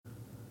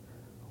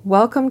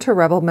Welcome to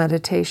Rebel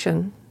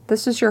Meditation.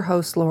 This is your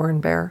host,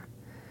 Lauren Bear.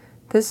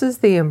 This is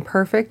the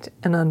Imperfect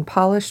and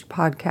Unpolished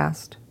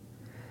podcast.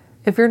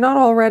 If you're not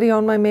already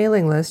on my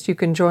mailing list, you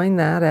can join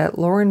that at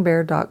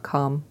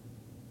laurenbear.com.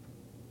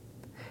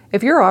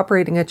 If you're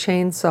operating a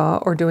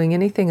chainsaw or doing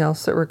anything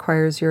else that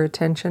requires your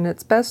attention,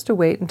 it's best to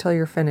wait until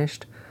you're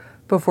finished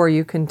before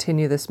you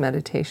continue this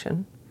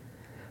meditation.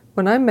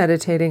 When I'm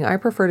meditating, I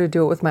prefer to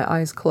do it with my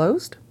eyes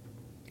closed,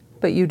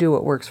 but you do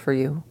what works for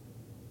you.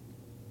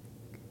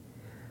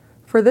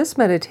 For this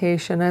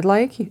meditation, I'd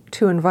like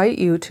to invite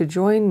you to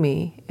join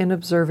me in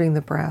observing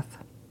the breath.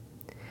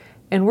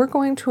 And we're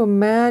going to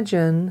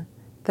imagine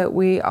that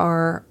we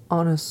are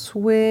on a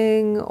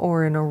swing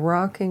or in a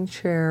rocking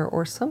chair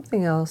or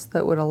something else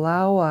that would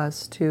allow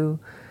us to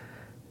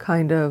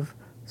kind of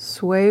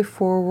sway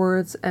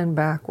forwards and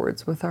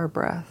backwards with our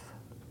breath.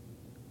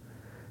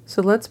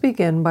 So let's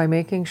begin by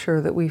making sure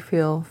that we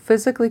feel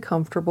physically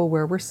comfortable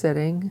where we're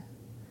sitting.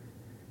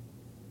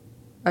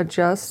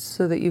 Adjust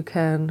so that you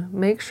can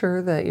make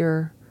sure that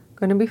you're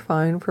going to be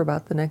fine for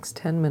about the next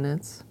 10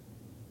 minutes.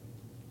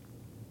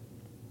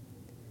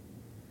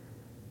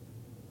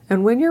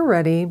 And when you're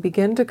ready,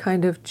 begin to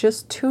kind of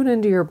just tune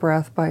into your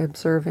breath by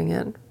observing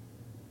it.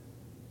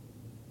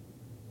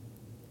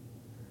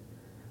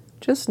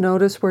 Just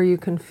notice where you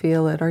can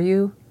feel it. Are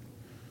you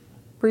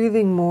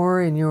breathing more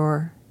in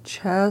your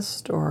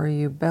chest, or are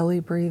you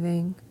belly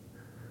breathing?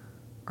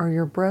 Are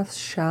your breaths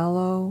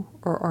shallow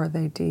or are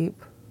they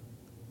deep?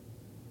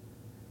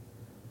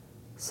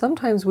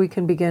 Sometimes we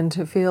can begin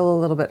to feel a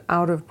little bit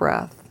out of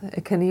breath.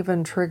 It can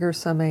even trigger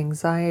some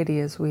anxiety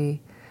as we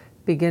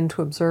begin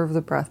to observe the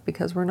breath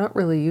because we're not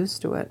really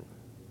used to it.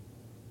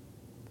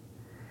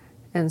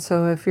 And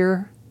so if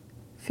you're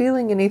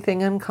feeling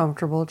anything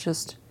uncomfortable,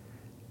 just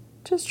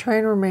try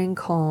and remain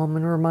calm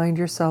and remind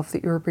yourself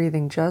that you were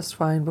breathing just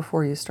fine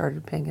before you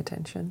started paying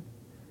attention.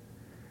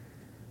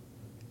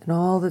 And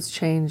all that's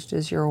changed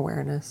is your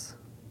awareness.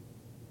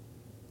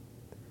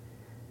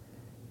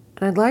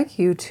 And I'd like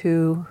you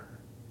to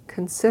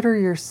consider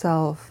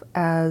yourself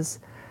as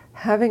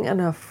having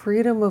enough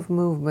freedom of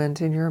movement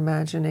in your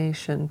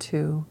imagination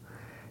to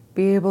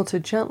be able to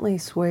gently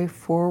sway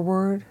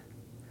forward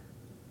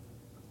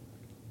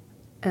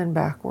and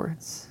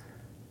backwards.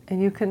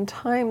 And you can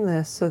time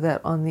this so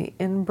that on the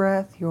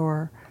in-breath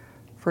you're,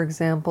 for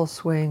example,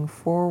 swaying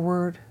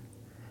forward,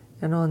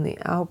 and on the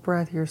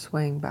out-breath you're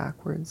swaying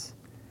backwards.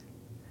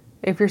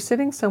 If you're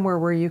sitting somewhere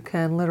where you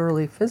can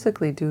literally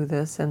physically do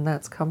this and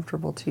that's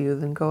comfortable to you,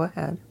 then go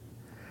ahead.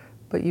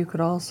 But you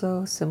could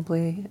also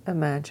simply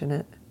imagine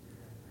it.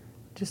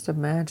 Just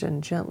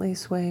imagine gently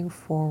swaying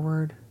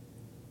forward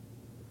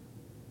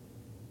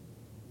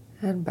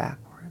and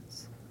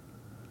backwards.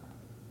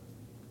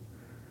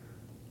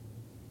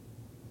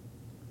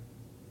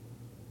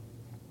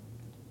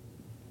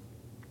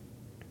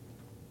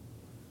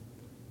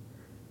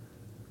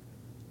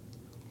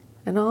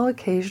 And I'll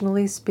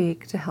occasionally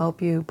speak to help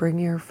you bring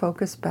your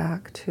focus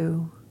back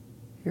to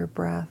your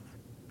breath.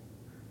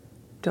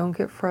 Don't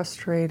get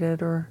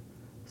frustrated or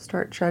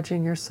start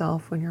judging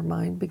yourself when your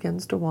mind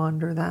begins to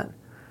wander. That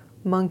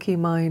monkey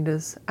mind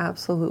is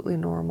absolutely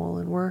normal,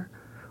 and we're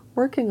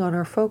working on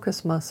our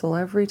focus muscle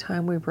every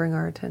time we bring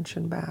our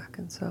attention back.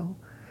 And so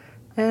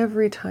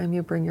every time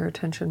you bring your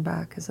attention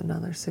back is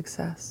another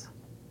success.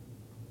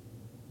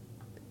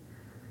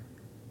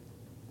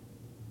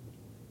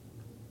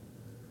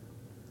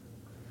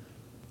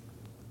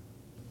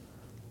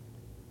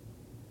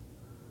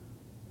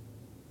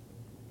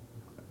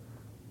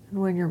 And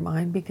when your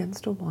mind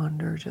begins to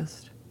wander,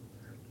 just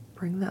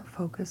bring that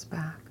focus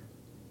back.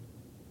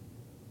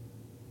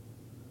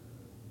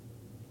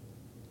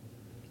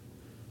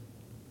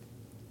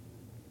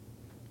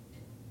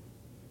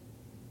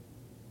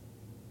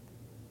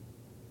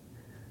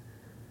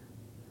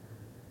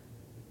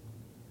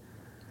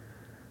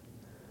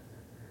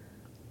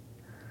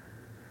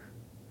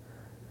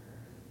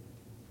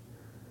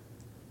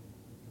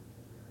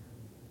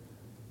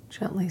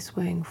 Gently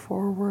swaying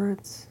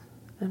forwards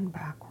and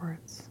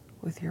backwards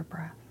with your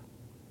breath.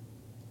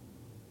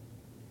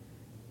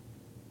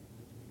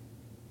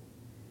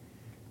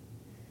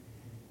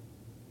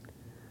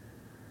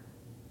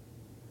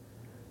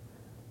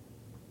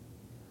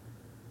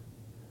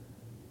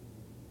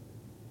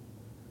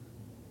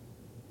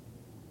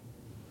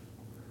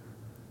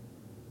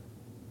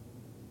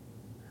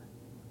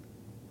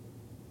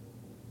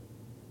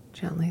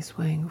 Gently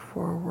swaying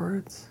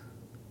forwards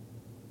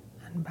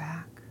and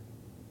back.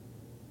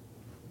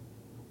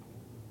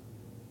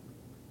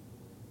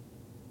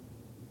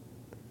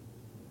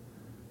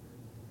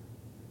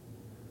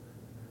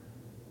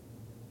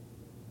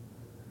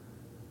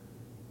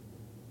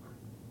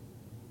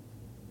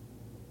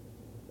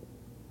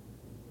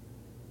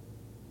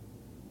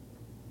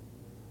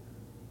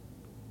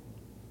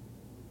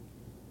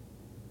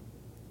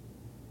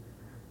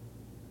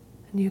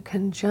 And you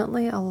can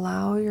gently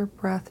allow your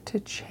breath to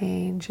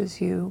change as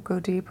you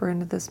go deeper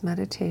into this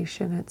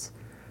meditation. It's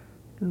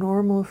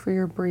normal for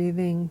your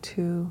breathing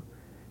to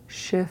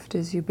shift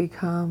as you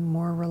become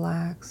more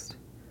relaxed.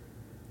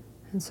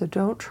 And so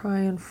don't try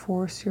and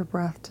force your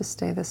breath to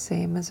stay the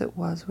same as it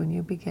was when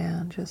you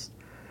began. Just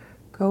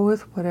go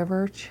with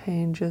whatever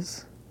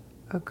changes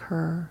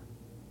occur.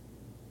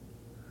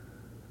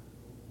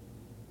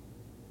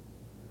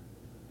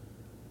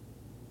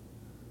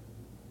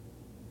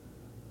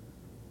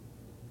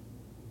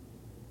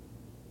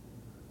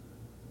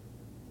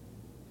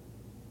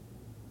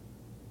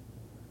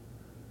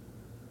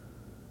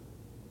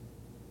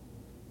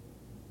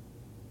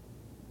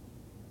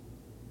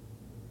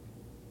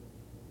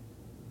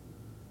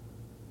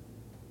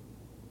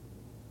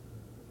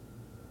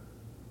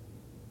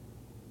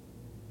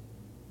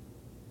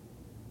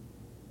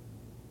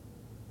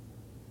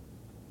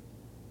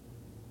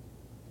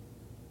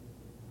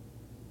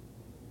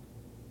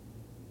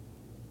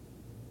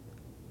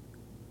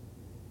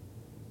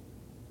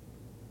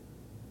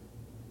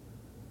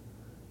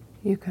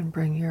 You can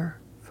bring your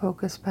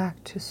focus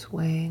back to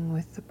swaying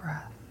with the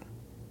breath.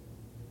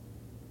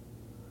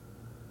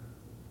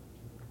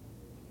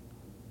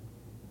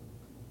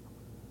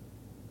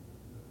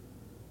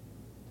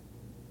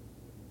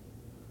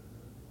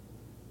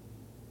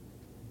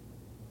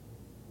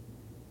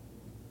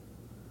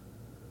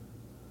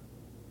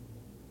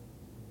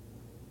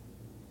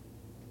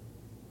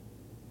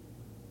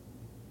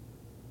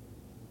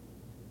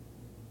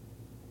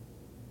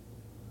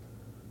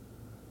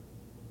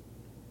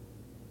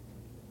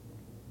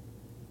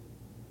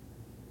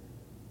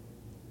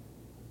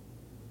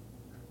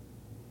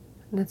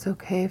 And it's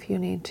okay if you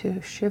need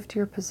to shift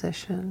your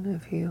position,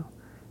 if you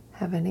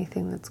have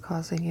anything that's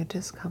causing you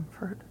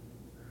discomfort,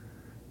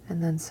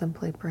 and then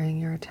simply bring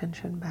your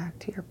attention back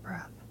to your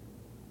breath.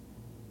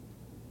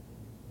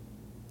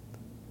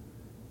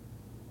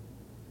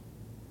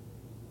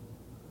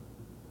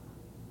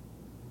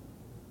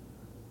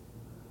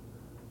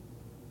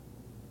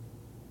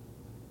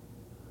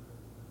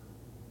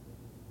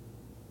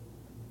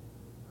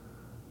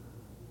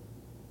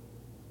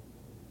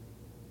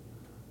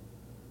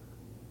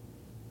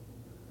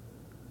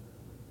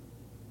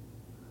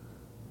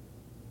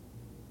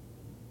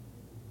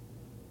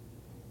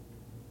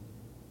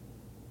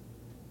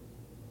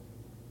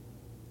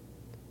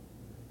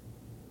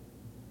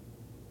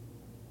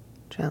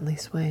 Gently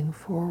swaying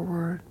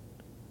forward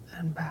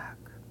and back.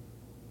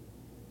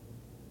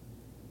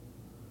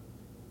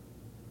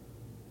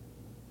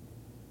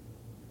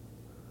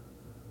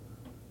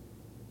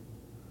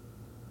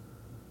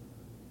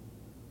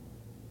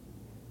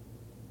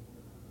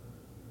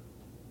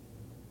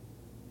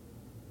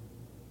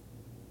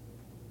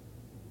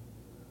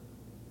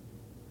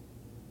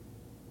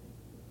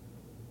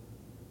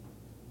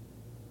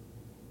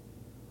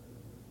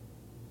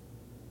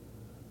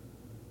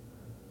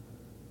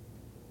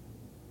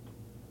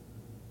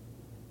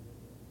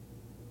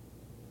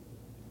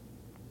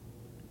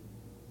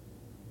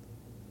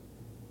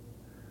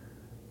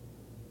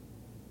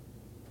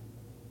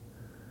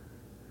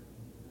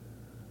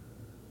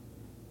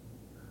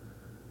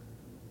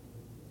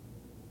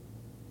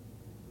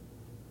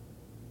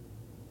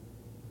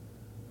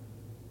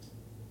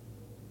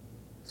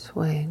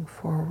 Swaying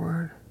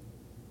forward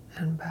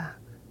and back.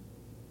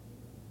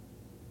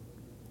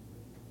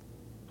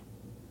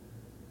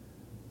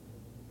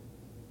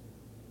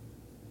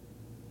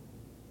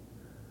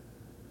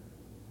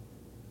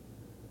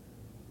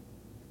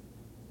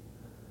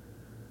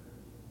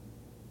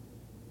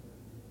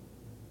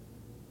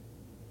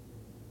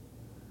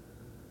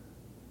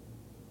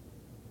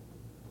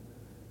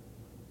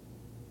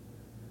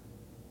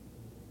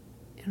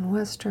 In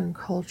Western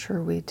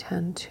culture, we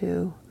tend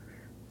to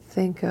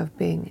think of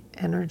being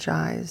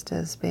energized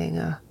as being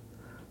a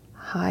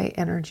high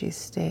energy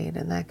state,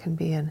 and that can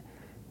be an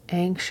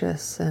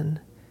anxious and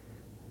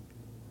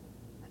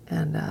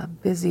a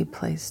busy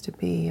place to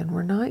be. And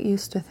we're not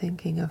used to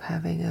thinking of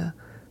having a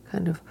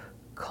kind of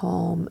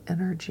calm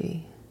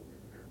energy.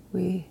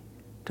 We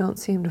don't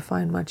seem to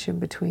find much in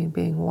between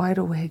being wide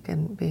awake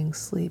and being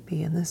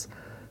sleepy. And this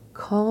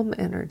calm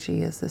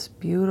energy is this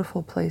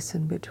beautiful place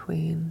in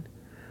between,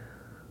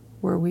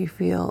 where we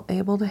feel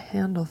able to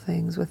handle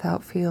things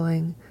without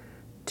feeling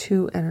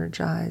too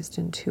energized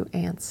and too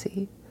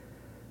antsy.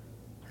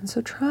 And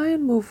so try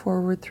and move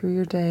forward through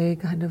your day,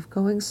 kind of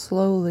going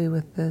slowly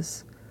with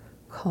this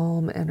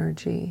calm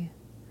energy.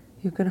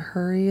 You can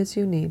hurry as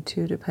you need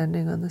to,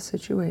 depending on the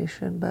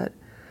situation, but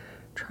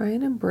try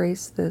and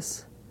embrace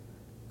this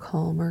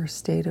calmer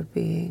state of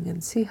being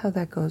and see how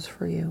that goes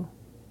for you.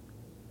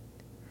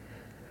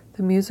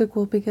 The music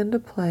will begin to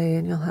play,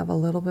 and you'll have a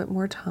little bit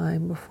more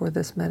time before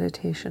this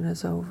meditation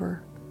is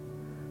over.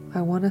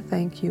 I want to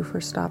thank you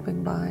for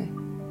stopping by.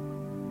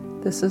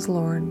 This is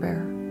Lauren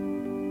Bear.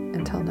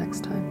 Until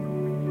next time.